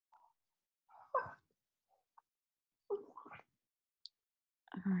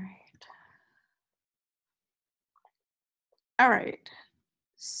All right. All right.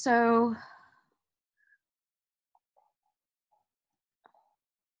 So,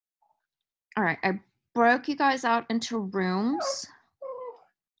 all right, I broke you guys out into rooms.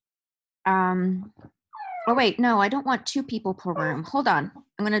 Oh wait, no, I don't want 2 people per room. Hold on.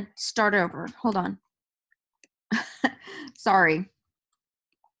 I'm going to start over. Hold on. Sorry.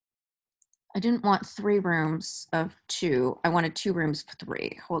 I didn't want 3 rooms of 2. I wanted 2 rooms of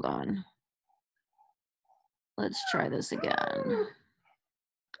 3. Hold on. Let's try this again.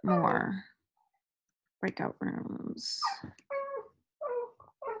 More breakout rooms.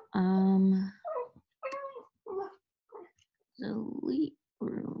 Delete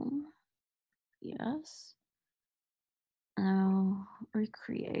room. Yes. Now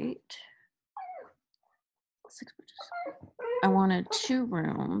recreate. 6 pages. I wanted 2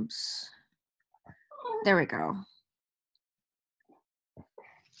 rooms. There we go.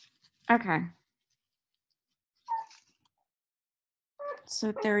 Okay.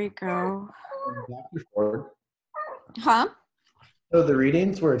 So there you go. Chapter 4. Huh? So the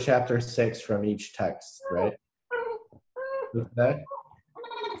readings were chapter 6 from each text, right? Today?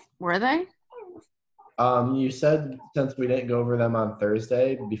 Were they? You said since we didn't go over them on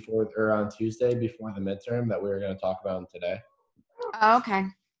Thursday before or on Tuesday before the midterm that we were going to talk about them today. Oh, okay.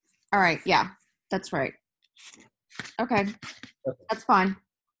 All right. Yeah, that's right. Okay. That's fine.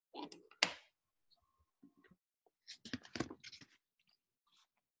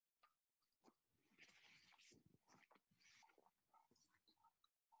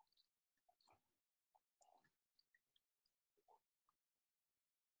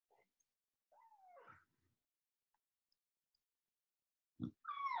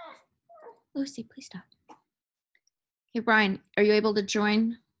 Lucy, please stop. Hey, Brian, are you able to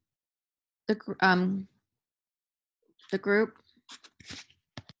join the group?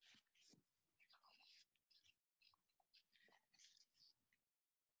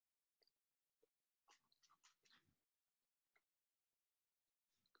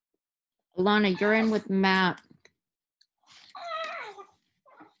 Alana, you're in with Matt.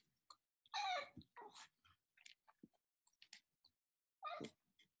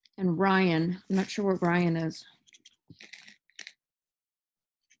 And Ryan. I'm not sure where Ryan is.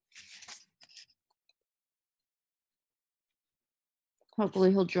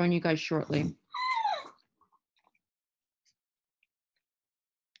 Hopefully he'll join you guys shortly.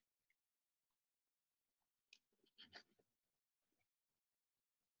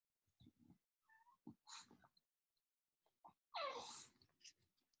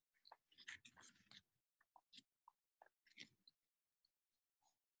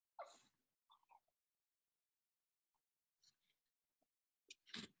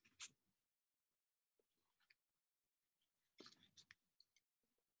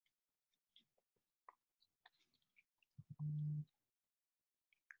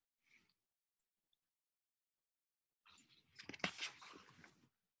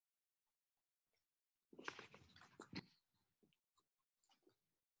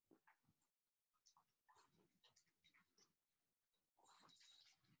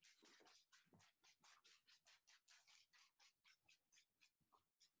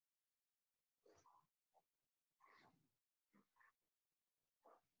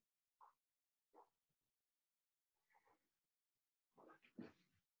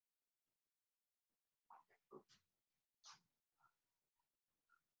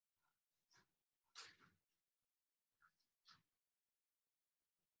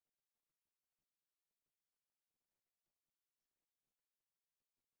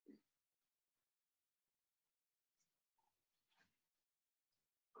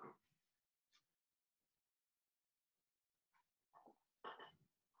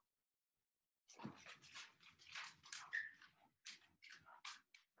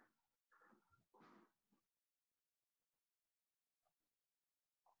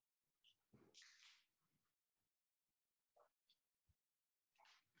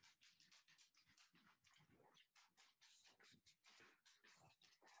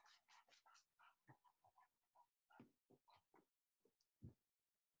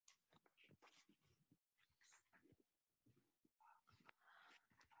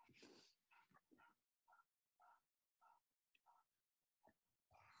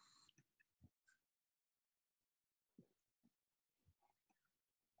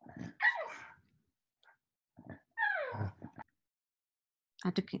 I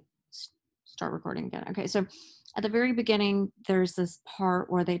have to start recording again. Okay, so at the very beginning, there's this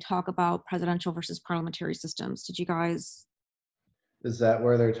part where they talk about presidential versus parliamentary systems. Did you guys Is that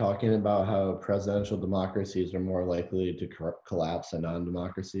where they're talking about how presidential democracies are more likely to collapse than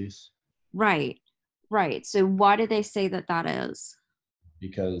non-democracies? Right, right. So why do they say that that is?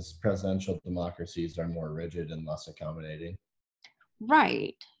 Because presidential democracies are more rigid and less accommodating.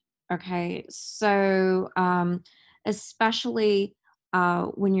 Right. Okay. So, especially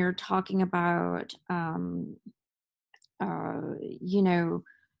when you're talking about, you know,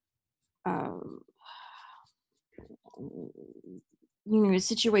 uh,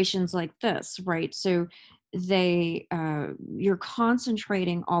 situations like this, right? So you're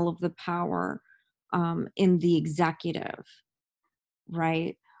concentrating all of the power in the executive,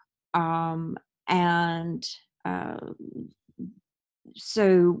 right? Um, and uh,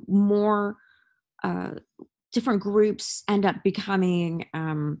 so more uh, different groups end up becoming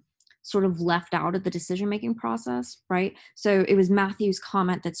sort of left out of the decision making process, right? So it was Matthew's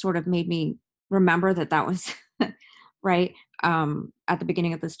comment that sort of made me remember that that was right at the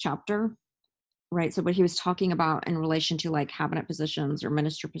beginning of this chapter, right? So what he was talking about in relation to like cabinet positions or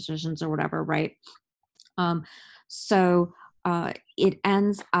minister positions or whatever, right? Um, so it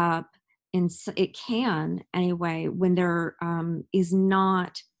ends up it can anyway when there is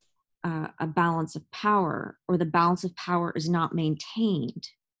not a balance of power or the balance of power is not maintained,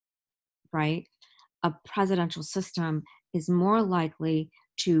 right? A presidential system is more likely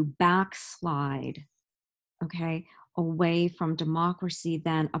to backslide, okay, away from democracy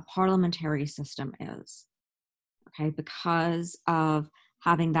than a parliamentary system is, okay, because of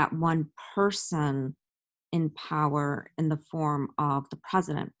having that one person in power in the form of the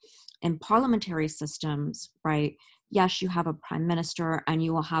president. In parliamentary systems, right, yes, you have a prime minister and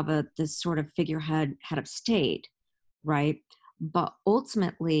you will have this sort of figurehead head of state, right? But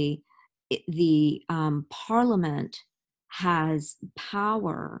ultimately, the parliament has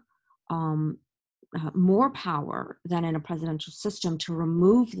power, um, more power than in a presidential system to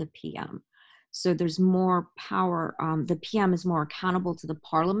remove the PM. So there's more power. The PM is more accountable to the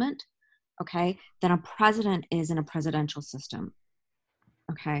parliament, okay, than a president is in a presidential system,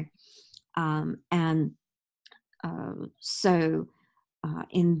 okay? And so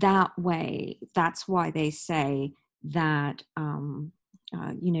in that way, that's why they say that,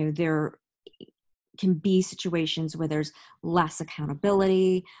 there can be situations where there's less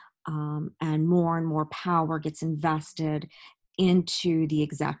accountability and more power gets invested into the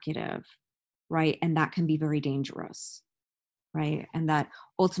executive, right? And that can be very dangerous, right? And that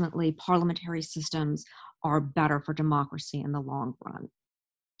ultimately parliamentary systems are better for democracy in the long run.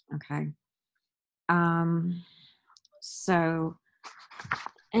 Okay. So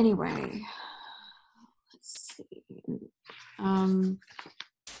anyway, let's see. Um,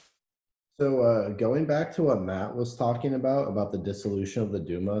 So going back to what Matt was talking about the dissolution of the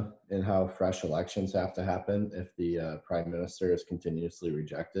Duma and how fresh elections have to happen if the prime minister is continuously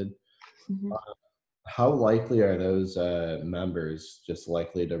rejected. mhm. How likely are those members just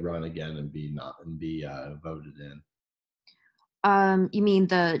likely to run again and be voted in? You mean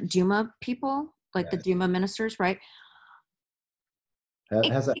the Duma people, like the Yes. Duma ministers, right?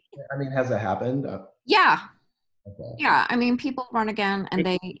 It, Has that? I mean, has it happened? yeah, Okay. yeah. I mean, people run again, and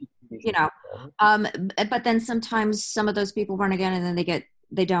they, you know, but then sometimes some of those people run again, and then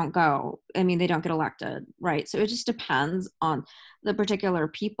they don't go. I mean, they don't get elected, right? So it just depends on the particular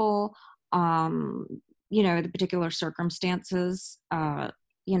people, um, the particular circumstances.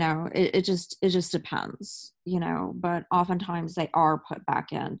 It just depends, But oftentimes they are put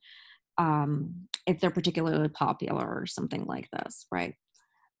back in if they're particularly popular or something like this, right?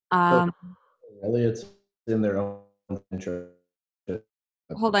 So Um, really, it's in their own interest.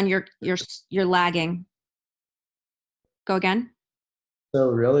 Hold on, you're lagging. Go again. So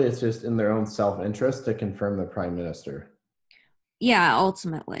really, it's just in their own self-interest to confirm the prime minister. Yeah,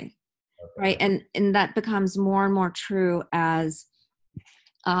 ultimately, right, Okay. and that becomes more and more true as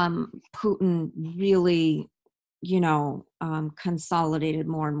Putin really, consolidated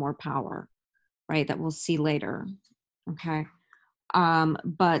more and more power, right? That we'll see later. Okay.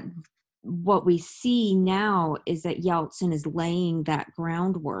 But what we see now is that Yeltsin is laying that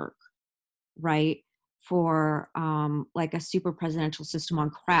groundwork, right, for like a super presidential system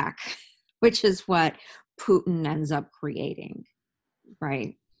on crack, which is what Putin ends up creating,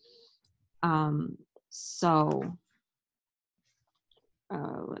 right? Um, so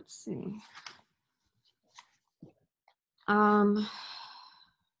let's see. Um,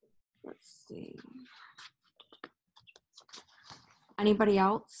 let's see. Anybody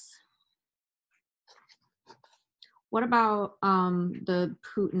else? What about the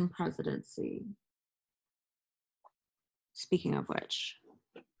Putin presidency? Speaking of which,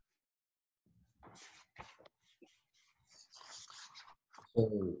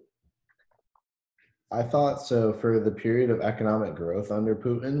 So I thought so for the period of economic growth under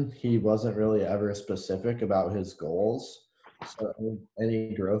Putin, he wasn't really ever specific about his goals. So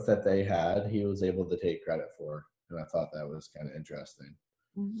any growth that they had, he was able to take credit for. And I thought that was kind of interesting.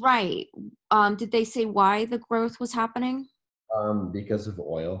 Right. Did they say why the growth was happening? Because of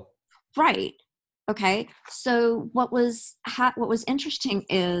oil. Right. Okay. So what was interesting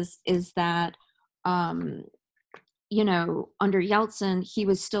is that um, under Yeltsin, he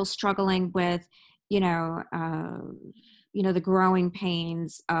was still struggling with, you know, uh, the growing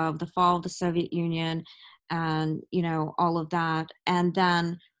pains of the fall of the Soviet Union, and all of that, and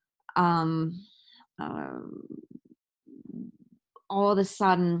then um, uh, all of a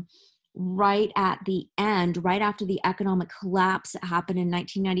sudden, right at the end, right after the economic collapse that happened in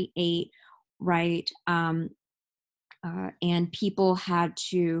 1998, right? And people had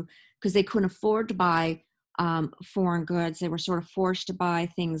to, because they couldn't afford to buy foreign goods, they were sort of forced to buy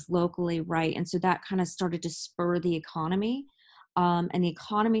things locally, right? And so that kind of started to spur the economy. And the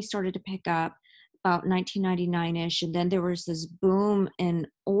economy started to pick up about 1999-ish, and then there was this boom in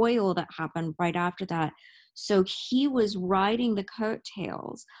oil that happened right after that. So he was riding the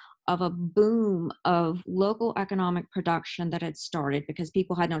coattails of a boom of local economic production that had started because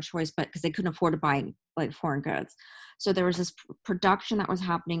people had no choice but because they couldn't afford to buy like foreign goods. So there was this production that was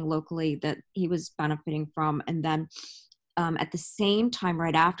happening locally that he was benefiting from. And then at the same time,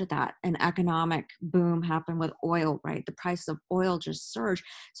 right after that, an economic boom happened with oil, right? The price of oil just surged.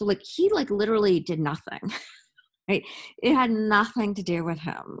 So like he like literally did nothing, right? It had nothing to do with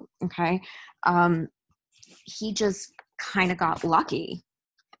him. Okay. Um, he just kind of got lucky,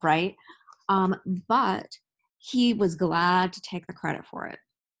 right? Um, but he was glad to take the credit for it,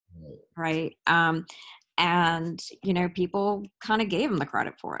 right? And people kind of gave him the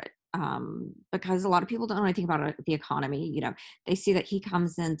credit for it, because a lot of people don't know anything about the economy. They see that he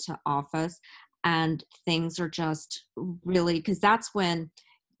comes into office and things are just really, because that's when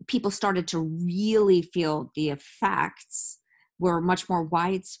people started to really feel the effects were much more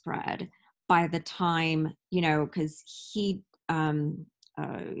widespread by the time, because um,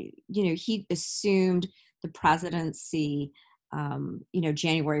 he assumed the presidency,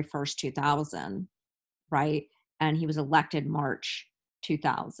 January 1st, 2000, right? And he was elected March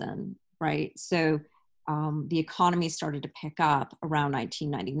 2000, right? So the economy started to pick up around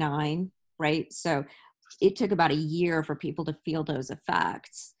 1999, right? So it took about a year for people to feel those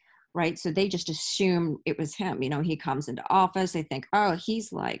effects, right? So they just assume it was him. He comes into office, they think, oh,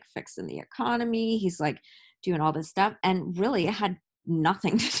 he's like fixing the economy, he's like doing all this stuff. And really, it had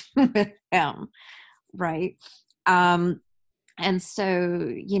nothing to do with him, right? Um, and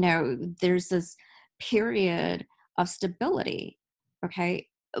so, there's this period of stability, okay?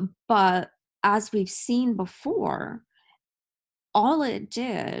 But as we've seen before, all it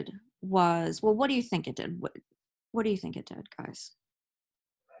did was, well, what do you think it did? What do you think it did, guys?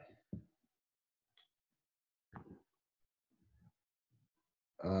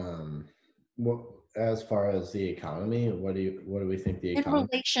 Um, what, as far as the economy, what do we think the In economy?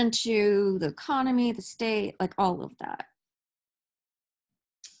 relation to the economy, the state, like all of that.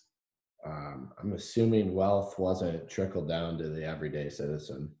 I'm assuming wealth wasn't trickled down to the everyday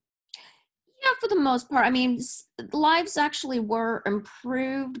citizen. Yeah, for the most part. I mean, lives actually were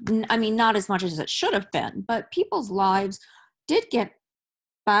improved. I mean, not as much as it should have been, but people's lives did get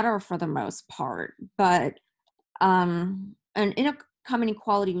better for the most part. But and income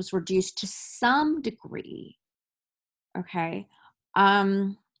inequality was reduced to some degree. Okay.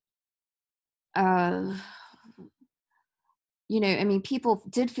 Um, uh, I mean, people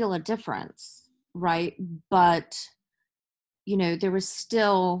did feel a difference, right? But there was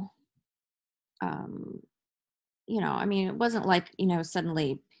still, um, I mean, it wasn't like,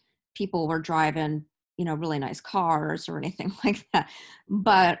 suddenly people were driving, really nice cars or anything like that.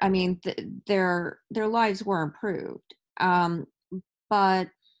 But I mean, their lives were improved. But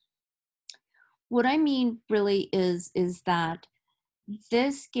what I mean really is that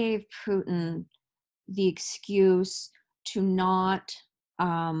this gave Putin the excuse to not,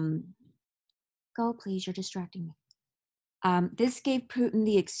 um, go, please, you're distracting me. This gave Putin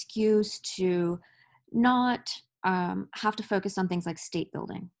the excuse to not have to focus on things like state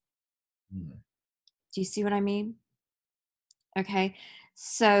building. Hmm. Do you see what I mean? Okay.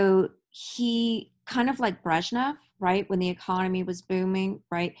 So he kind of like Brezhnev, right? When the economy was booming,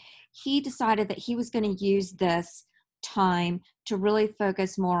 right? He decided that he was going to use this time to really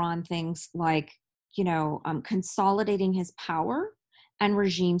focus more on things like, consolidating his power and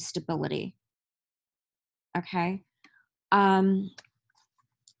regime stability. Okay. Um,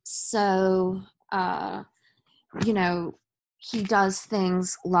 so, uh, you know, he does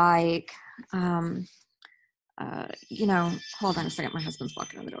things like, hold on a second. My husband's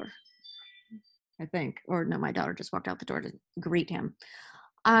walking out the door, I think. Or no, my daughter just walked out the door to greet him.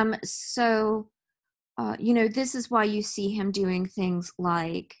 This is why you see him doing things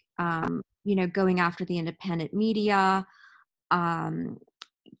like, going after the independent media, um,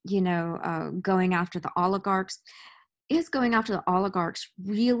 going after the oligarchs. His going after the oligarchs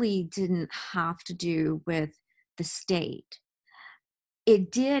really didn't have to do with the state.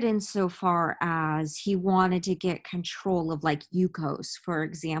 It did insofar as he wanted to get control of, like, Yukos, for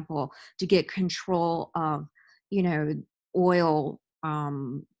example, to get control of, oil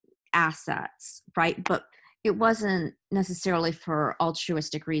assets, right? But it wasn't necessarily for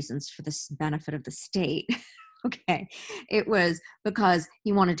altruistic reasons for the benefit of the state. Okay. It was because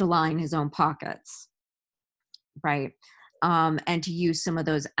he wanted to line his own pockets, right? And to use some of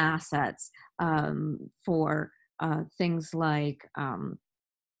those assets for things like,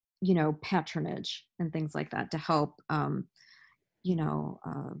 patronage and things like that to help, you know,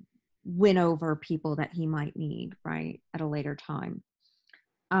 uh, win over people that he might need, right, at a later time.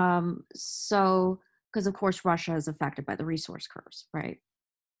 Because of course Russia is affected by the resource curse, right?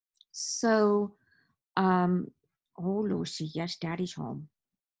 So, um, oh, Lucy, yes, Daddy's home.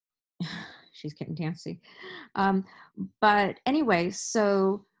 She's getting dancy. Um, but anyway,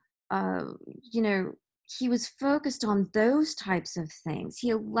 so, uh, you know, he was focused on those types of things.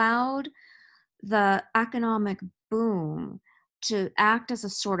 He allowed the economic boom to act as a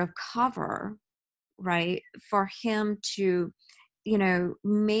sort of cover, right, for him to,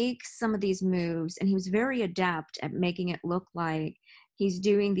 make some of these moves. And he was very adept at making it look like he's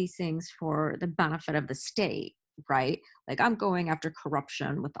doing these things for the benefit of the state, right? Like, I'm going after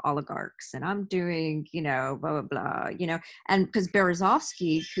corruption with the oligarchs, and I'm doing, blah, blah, blah, and because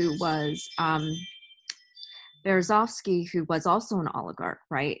Berezovsky, who was also an oligarch,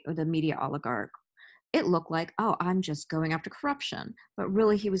 right, or the media oligarch, it looked like, oh, I'm just going after corruption. But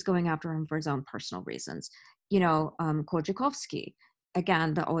really, he was going after him for his own personal reasons. Khodorkovsky,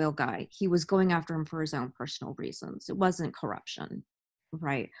 again, the oil guy, he was going after him for his own personal reasons. It wasn't corruption,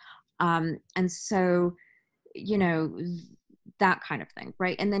 right? And so, you know, that kind of thing,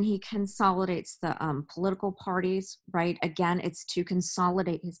 right? And then he consolidates the political parties, right? Again, it's to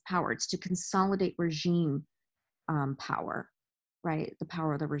consolidate his power. It's to consolidate regime power, right? The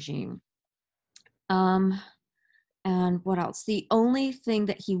power of the regime. Um, and what else? The only thing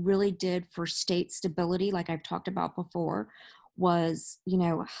that he really did for state stability, like I've talked about before, was,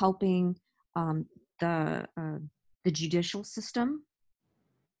 helping um, the uh, the judicial system,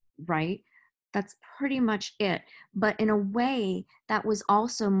 right? That's pretty much it. But in a way, that was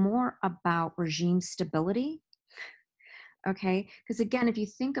also more about regime stability. Okay, because again, if you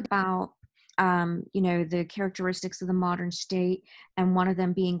think about the characteristics of the modern state, and one of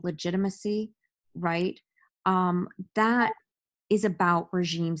them being legitimacy, right? That is about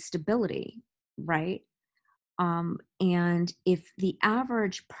regime stability, right? And if the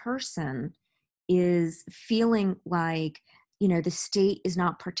average person is feeling like, the state is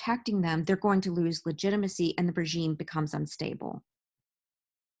not protecting them, they're going to lose legitimacy and the regime becomes unstable.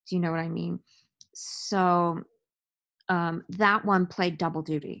 Do you know what I mean? So that one played double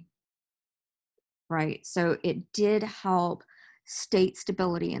duty, right? So it did help state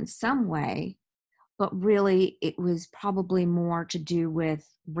stability in some way, but really it was probably more to do with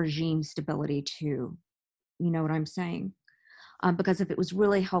regime stability too. You know what I'm saying? Because if it was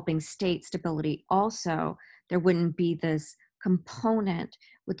really helping state stability also, there wouldn't be this component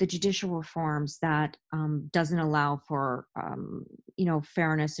with the judicial reforms that doesn't allow for,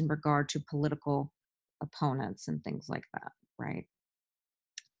 fairness in regard to political opponents and things like that, right?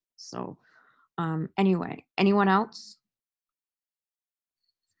 So anyway, anyone else?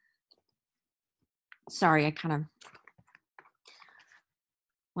 Sorry, I kind of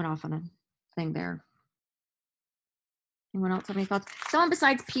went off on a thing there. Anyone else have any thoughts? Someone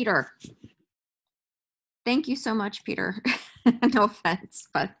besides Peter. Thank you so much, Peter. No offense,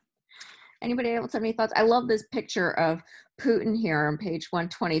 but anybody else have any thoughts? I love this picture of Putin here on page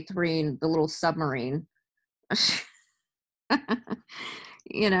 123 and the little submarine. I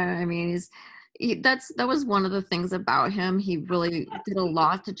mean, that was one of the things about him. He really did a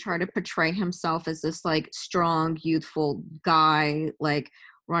lot to try to portray himself as this like strong, youthful guy, like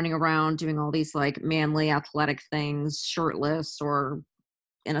running around doing all these like manly athletic things, shirtless or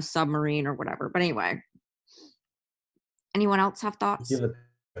in a submarine or whatever. But anyway, anyone else have You thoughts? see the,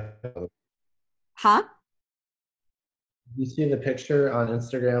 Huh? you see the picture on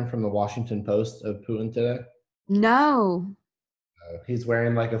Instagram from the Washington Post of Putin today? No. He's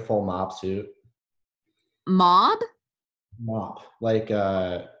wearing like a full mop suit. Mob? MOP, like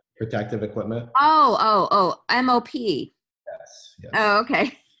protective equipment. MOP. Yes, yes. Oh,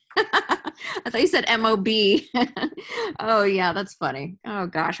 okay. I thought you said MOB. Oh, yeah, that's funny. Oh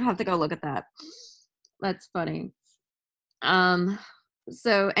gosh, I'll have to go look at that. That's funny. Um,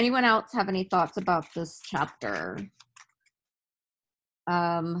 so anyone else have any thoughts about this chapter?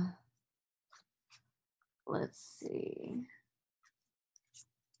 Um, let's see.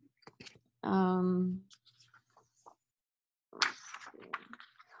 Um,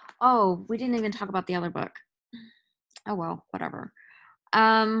 oh, we didn't even talk about the other book. Oh well, whatever.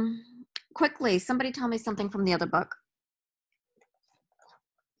 Um, quickly, somebody tell me something from the other book.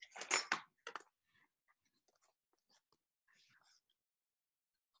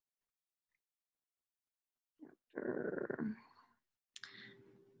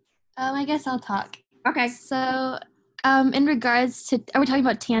 I guess I'll talk. Okay. So, in regards to, are we talking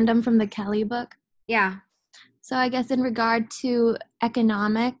about Tandem from the Kelly book? Yeah. So I guess in regard to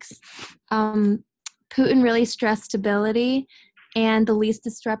economics, Putin really stressed stability and the least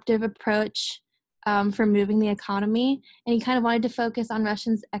disruptive approach for moving the economy. And he kind of wanted to focus on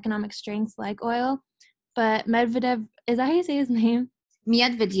Russia's economic strengths like oil. But Medvedev, is that how you say his name?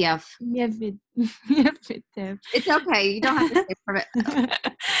 Medvedev. Medvedev. It's okay. You don't have to say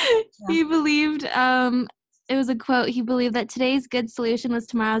it. He believed, it was a quote, he believed that today's good solution was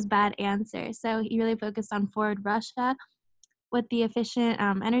tomorrow's bad answer. So he really focused on forward Russia with the efficient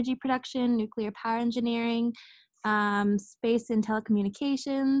energy production, nuclear power engineering, space and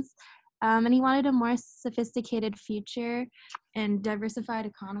telecommunications. And he wanted a more sophisticated future and diversified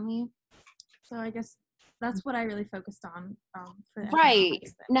economy. So I guess that's what I really focused on for the Right.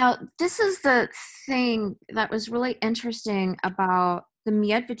 economics thing. Now, this is the thing that was really interesting about the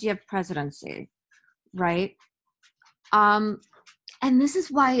Medvedev presidency, right? And this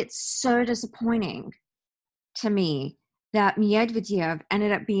is why it's so disappointing to me that Medvedev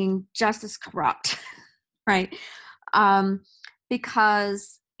ended up being just as corrupt, right?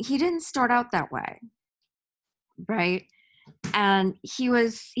 Because he didn't start out that way, right? And he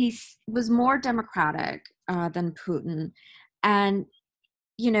was more democratic than Putin, and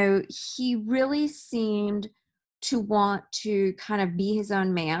he really seemed to want to kind of be his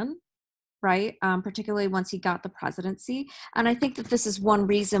own man, right? Particularly once he got the presidency. And I think that this is one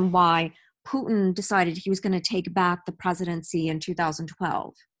reason why Putin decided he was going to take back the presidency in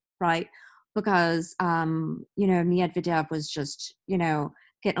 2012, right? Because, Medvedev was just,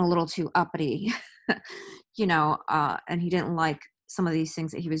 getting a little too uppity, and he didn't like some of these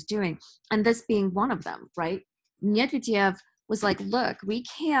things that he was doing. And this being one of them, right? Medvedev was like, look, we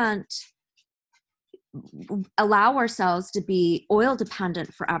can't allow ourselves to be oil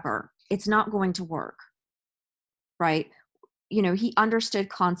dependent forever. It's not going to work, right? He understood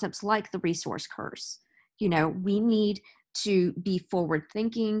concepts like the resource curse. We need to be forward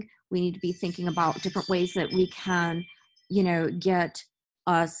thinking. We need to be thinking about different ways that we can, get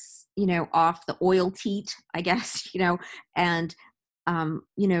us, off the oil teat, I guess, and,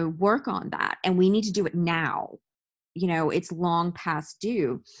 work on that. And we need to do it now. It's long past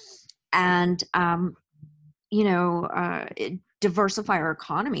due. And, diversify our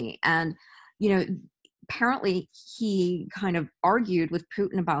economy. And, apparently he kind of argued with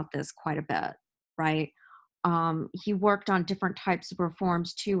Putin about this quite a bit, right? He worked on different types of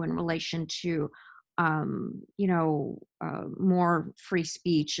reforms too in relation to, more free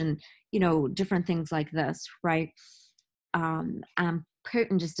speech and, different things like this, right? And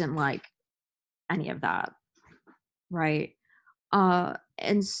Putin just didn't like any of that, right?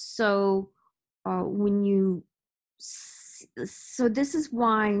 And so when you, so this is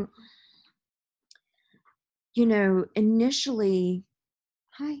why, initially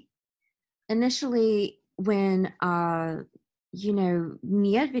when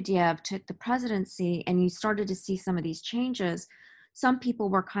Medvedev took the presidency and you started to see some of these changes, some people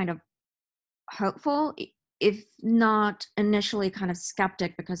were kind of hopeful, if not initially kind of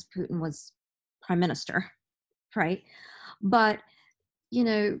skeptic, because Putin was prime minister, right? But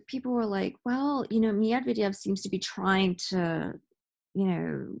people were like, well, Medvedev seems to be trying to,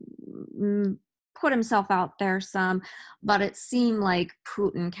 put himself out there some, but it seemed like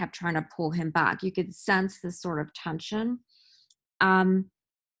Putin kept trying to pull him back. You could sense this sort of tension.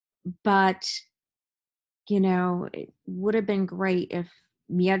 But, it would have been great if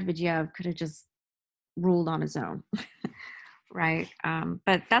Medvedev could have just ruled on his own, right?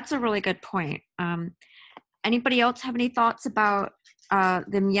 But that's a really good point. Anybody else have any thoughts about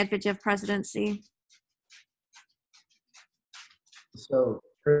the Medvedev presidency? So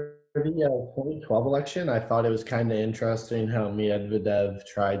For the 2012 election, I thought it was kind of interesting how Medvedev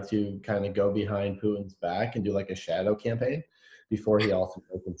tried to kind of go behind Putin's back and do like a shadow campaign before he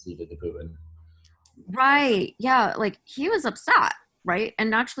ultimately conceded to Putin. Right. Yeah. Like he was upset, right? And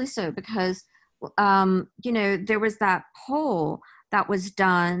naturally so, because, there was that poll that was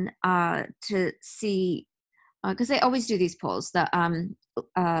done to see, because they always do these polls. The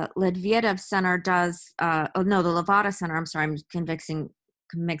Ledvedev Center does, oh no, the Levada Center, I'm sorry, I'm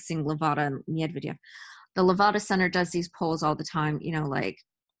mixing Levada and Medvedev. The Levada Center does these polls all the time, like,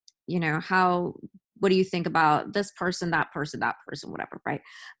 what do you think about this person, that person, whatever, right?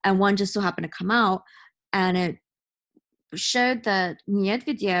 And one just so happened to come out, and it showed that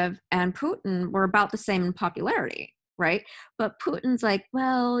Medvedev and Putin were about the same in popularity, right? But Putin's like,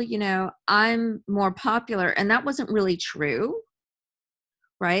 well, I'm more popular. And that wasn't really true,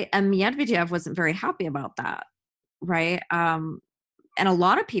 right? And Medvedev wasn't very happy about that, right? And a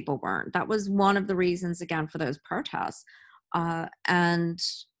lot of people weren't. That was one of the reasons, again, for those protests. And,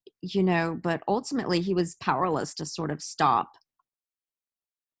 but ultimately he was powerless to sort of stop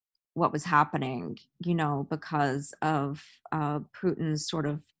what was happening, because of Putin's sort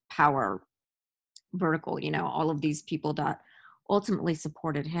of power vertical, all of these people that ultimately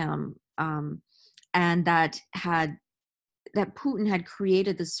supported him, and that Putin had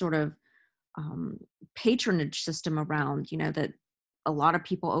created this sort of patronage system around, that a lot of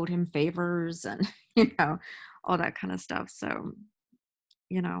people owed him favors and, all that kind of stuff. So,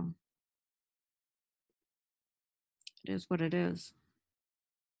 you know, it is what it is.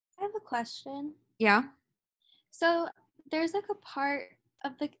 I have a question. Yeah. So there's like a part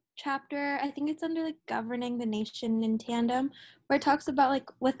of the chapter, I think it's under like governing the nation in tandem, where it talks about like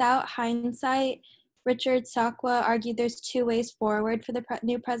without hindsight, Richard Sakwa argued there's two ways forward for the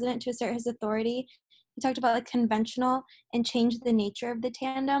new president to assert his authority. He talked about like conventional and change the nature of the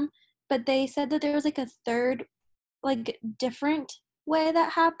tandem, but they said that there was like a third, like different way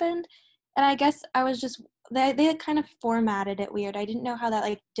that happened. And I guess I was just, they had kind of formatted it weird. I didn't know how that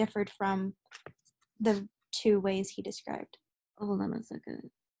like differed from the two ways he described. Oh, hold on a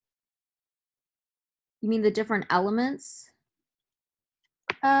second. You mean the different elements?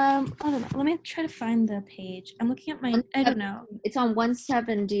 I don't know. Let me try to find the page. I'm looking at my, I don't know. It's on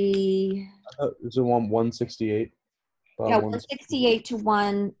 170. Is it 168? Yeah, 168 to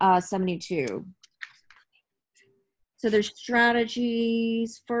 172. So there's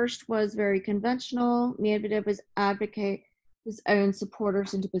strategies. First was very conventional. Medvedev was advocate his own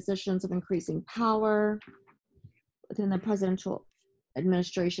supporters into positions of increasing power within the presidential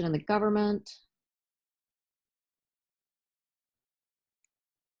administration and the government.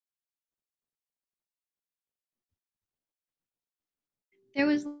 There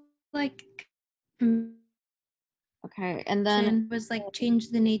was like, Okay, and then was like change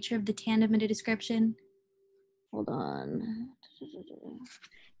the nature of the tandem into description. Hold on.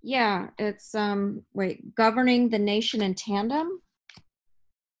 Yeah, it's governing the nation in tandem.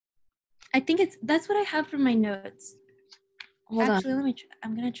 I think that's what I have from my notes. Hold Actually, on. let me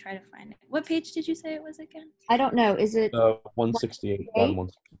I'm gonna try to find it. What page did you say it was again? I don't know. Is it 168? Bottom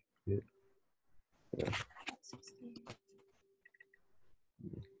 168. Yeah.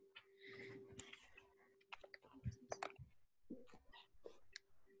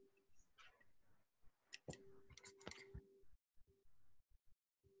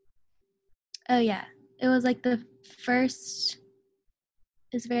 Oh yeah, it was like the first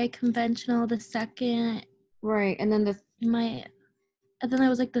is very conventional. The second, right, and then and then there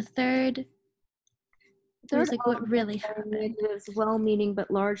was like the third. It was like what really happened. It was well-meaning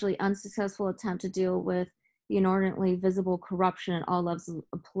but largely unsuccessful attempt to deal with the inordinately visible corruption in all levels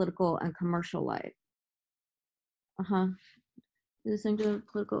of political and commercial life. The singular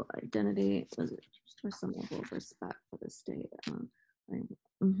political identity was for some level of respect for the state. Right.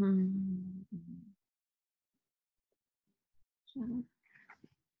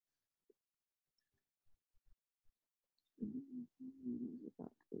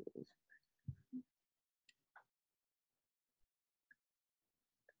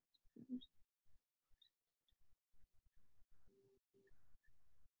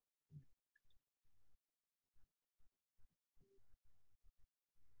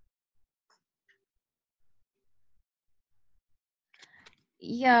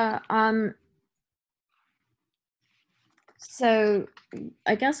 Yeah. So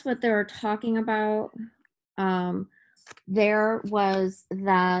I guess what they were talking about there was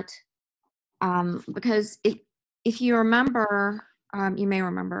that because if you remember, you may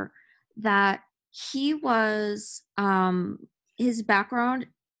remember that he was his background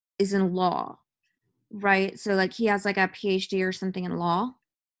is in law, right? So like he has like a PhD or something in law.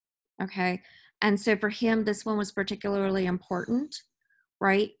 Okay. And so for him, this one was particularly important,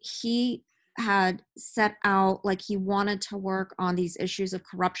 right? He had set out like he wanted to work on these issues of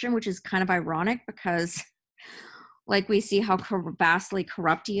corruption, which is kind of ironic because like we see how vastly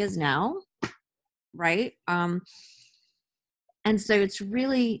corrupt he is now, right? And so it's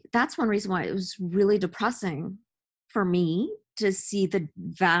really, that's one reason why it was really depressing for me to see the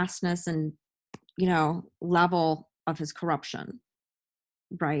vastness and, level of his corruption,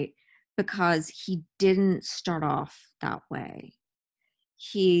 right? Because he didn't start off that way.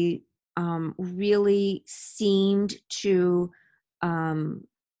 He really seemed to um,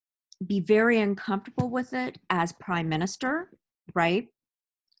 be very uncomfortable with it as prime minister, right?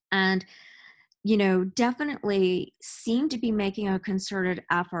 And, definitely seemed to be making a concerted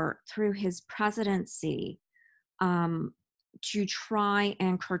effort through his presidency um, to try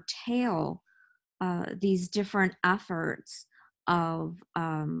and curtail these different efforts of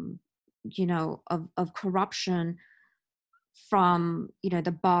of corruption from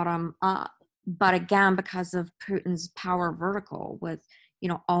the bottom up, but again because of Putin's power vertical with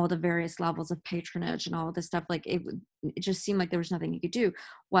all the various levels of patronage and all this stuff, like it just seemed like there was nothing he could do,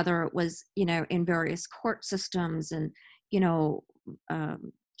 whether it was in various court systems and you know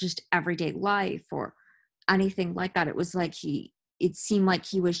just everyday life or anything like that. It was like it seemed like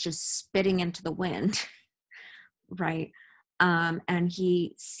he was just spitting into the wind. Right. And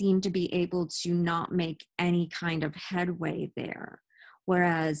he seemed to be able to not make any kind of headway there.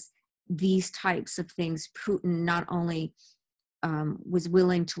 Whereas these types of things, Putin not only was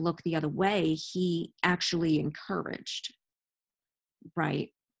willing to look the other way, he actually encouraged. Right.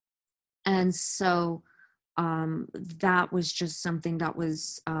 And so that was just something that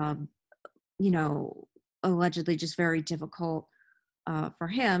was, allegedly just very difficult for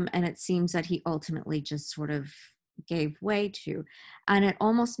him. And it seems that he ultimately just sort of gave way to. And it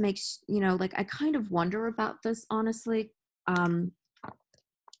almost makes, like I kind of wonder about this, honestly.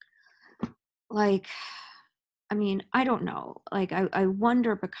 Like, I mean, I don't know. Like, I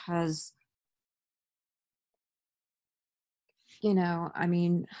wonder because, I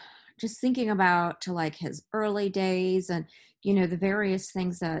mean, just thinking about to like his early days and, the various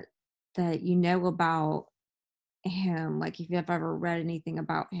things that about him, like if you've ever read anything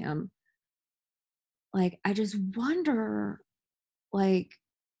about him, like I just wonder, like,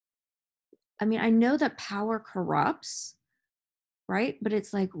 I mean, I know that power corrupts, right? But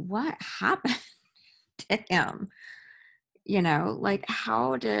it's like, what happened to him? Like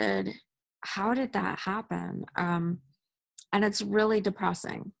how did that happen? And it's really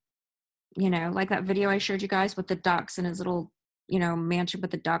depressing, like that video I showed you guys with the ducks and his little, mansion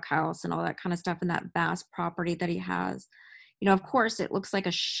with the duck house and all that kind of stuff and that vast property that he has. Of course it looks like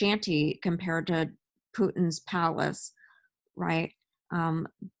a shanty compared to Putin's palace, right?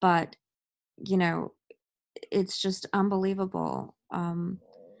 But you know, it's just unbelievable.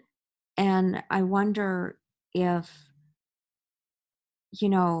 And I wonder if, you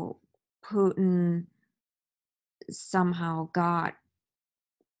know, Putin somehow got,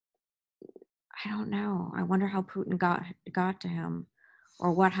 I don't know. I wonder how Putin got to him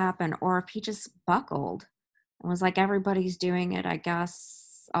or what happened, or if he just buckled and was like, everybody's doing it, I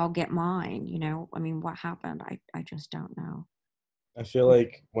guess I'll get mine, I mean, what happened? I just don't know. I feel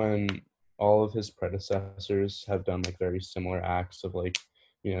like when all of his predecessors have done like very similar acts of like,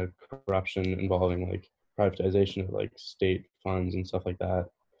 corruption involving like privatization of like state funds and stuff like that,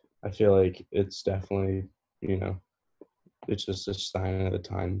 I feel like it's definitely, it's just a sign of the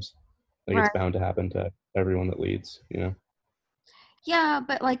times. Like it's Right. bound to happen to everyone that leads. Yeah,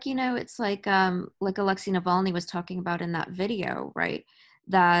 but like, it's like Alexei Navalny was talking about in that video, right?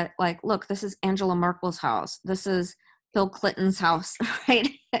 That like, look, this is Angela Merkel's house. This is Bill Clinton's house, right?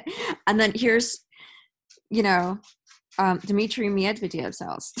 And then here's, Dmitry Medvedev's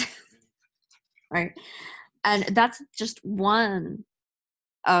house, right? And that's just one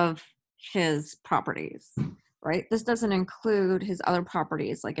of his properties, right? This doesn't include his other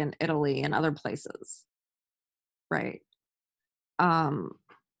properties like in Italy and other places, right? Um,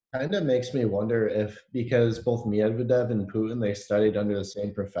 Kind of makes me wonder if, because both Medvedev and Putin, they studied under the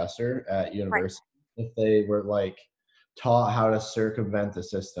same professor at right. university, if they were like taught how to circumvent the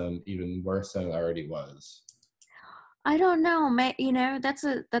system even worse than it already was. I don't know, that's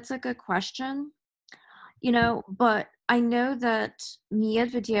a good question. But I know that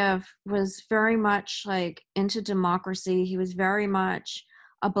Medvedev was very much like into democracy. He was very much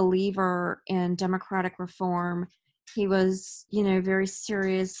a believer in democratic reform. He was, very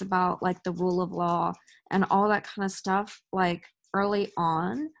serious about like the rule of law and all that kind of stuff, like early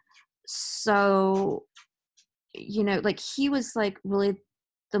on. So, like he was like really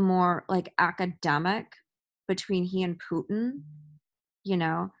the more like academic between he and Putin, you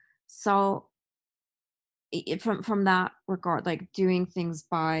know. So from that regard, like doing things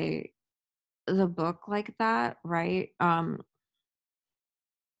by the book like that, right? I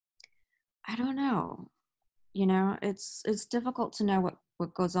don't know. You know, it's difficult to know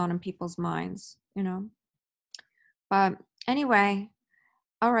what goes on in people's minds, you know. But anyway,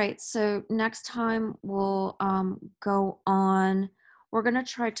 all right, so next time we'll go on. We're gonna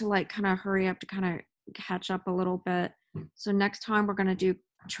try to like kind of hurry up to kind of catch up a little bit. So next time we're gonna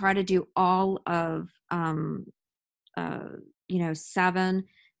try to do all of uh 7,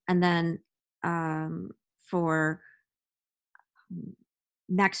 and then for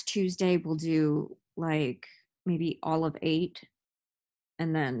next Tuesday we'll do like maybe all of 8,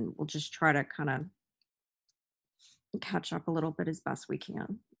 and then we'll just try to kind of catch up a little bit as best we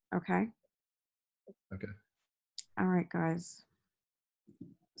can. Okay. Okay. All right, guys.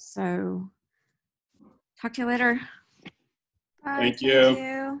 So talk to you later. Bye. Thank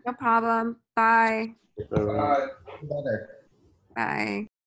you. No problem. Bye. Everyone. Bye. Bye.